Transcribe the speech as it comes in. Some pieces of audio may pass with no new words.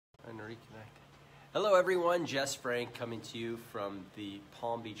Hello everyone, Jess Frank coming to you from the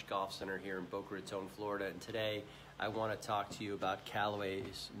Palm Beach Golf Center here in Boca Raton, Florida. And today I want to talk to you about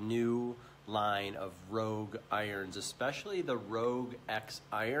Callaway's new line of Rogue irons, especially the Rogue X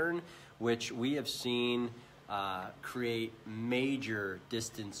iron, which we have seen create major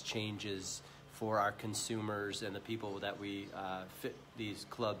distance changes for our consumers and the people that we fit these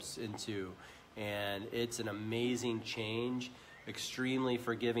clubs into. And it's an amazing change, extremely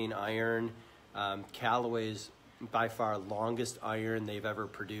forgiving iron. Callaway's by far longest iron they've ever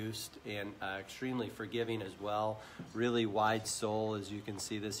produced, and extremely forgiving as well. Really wide sole, as you can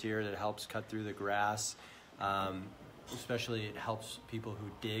see this here, that helps cut through the grass. Especially it helps people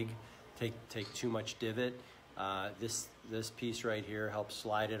who dig, take too much divot. This piece right here helps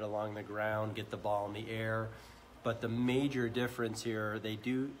slide it along the ground, get the ball in the air. But the major difference here, they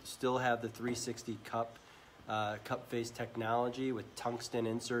do still have the 360 cup face technology with tungsten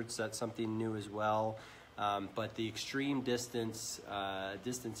inserts. That's something new as well. But the extreme distances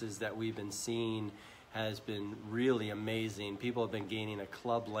that we've been seeing has been really amazing. People have been gaining a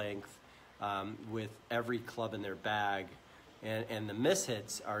club length with every club in their bag, and the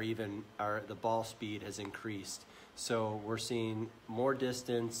mishits the ball speed has increased. So we're seeing more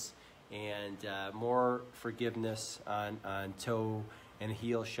distance and more forgiveness on toe and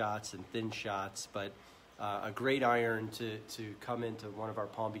heel shots and thin shots, but a great iron to come into one of our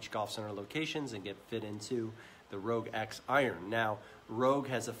Palm Beach Golf Center locations and get fit into the Rogue X iron. Now, Rogue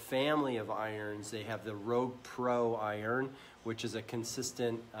has a family of irons. They have the Rogue Pro iron, which is a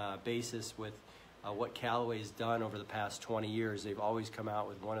consistent basis with what Callaway's done over the past 20 years. They've always come out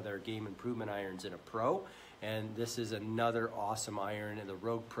with one of their game improvement irons in a Pro, and this is another awesome iron in the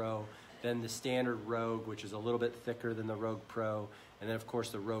Rogue Pro. Then the standard Rogue, which is a little bit thicker than the Rogue Pro, and then of course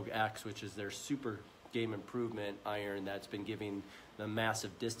the Rogue X, which is their super game improvement iron that's been giving the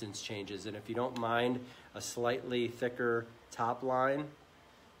massive distance changes. And if you don't mind a slightly thicker top line,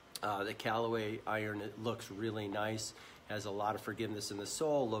 the Callaway iron, it looks really nice, has a lot of forgiveness in the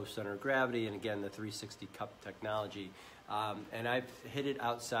sole, low center of gravity, and again the 360 cup technology. And I've hit it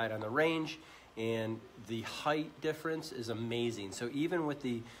outside on the range, and the height difference is amazing. So even with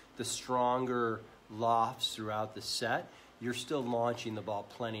the stronger lofts throughout the set, you're still launching the ball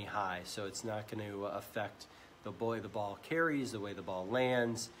plenty high, so it's not going to affect the way the ball carries, the way the ball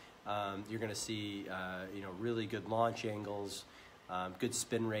lands. You're going to see really good launch angles, good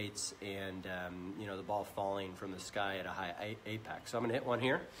spin rates, and the ball falling from the sky at a high apex. So I'm going to hit one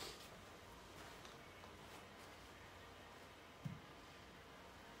here.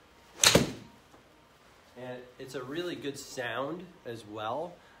 And it's a really good sound as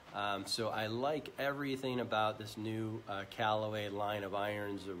well. So I like everything about this new Callaway line of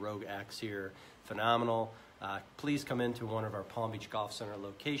irons, the Rogue X here. Phenomenal. Please come into one of our Palm Beach Golf Center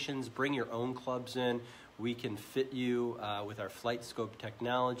locations. Bring your own clubs in. We can fit you with our flight scope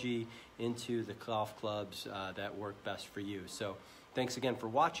technology into the golf clubs that work best for you. So thanks again for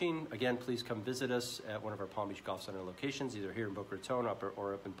watching. Again, please come visit us at one of our Palm Beach Golf Center locations, either here in Boca Raton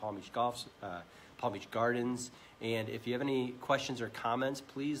or up in Palm Beach Gardens. And if you have any questions or comments,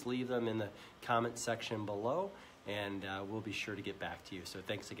 please leave them in the comment section below, and we'll be sure to get back to you. So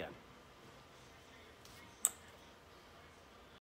thanks again.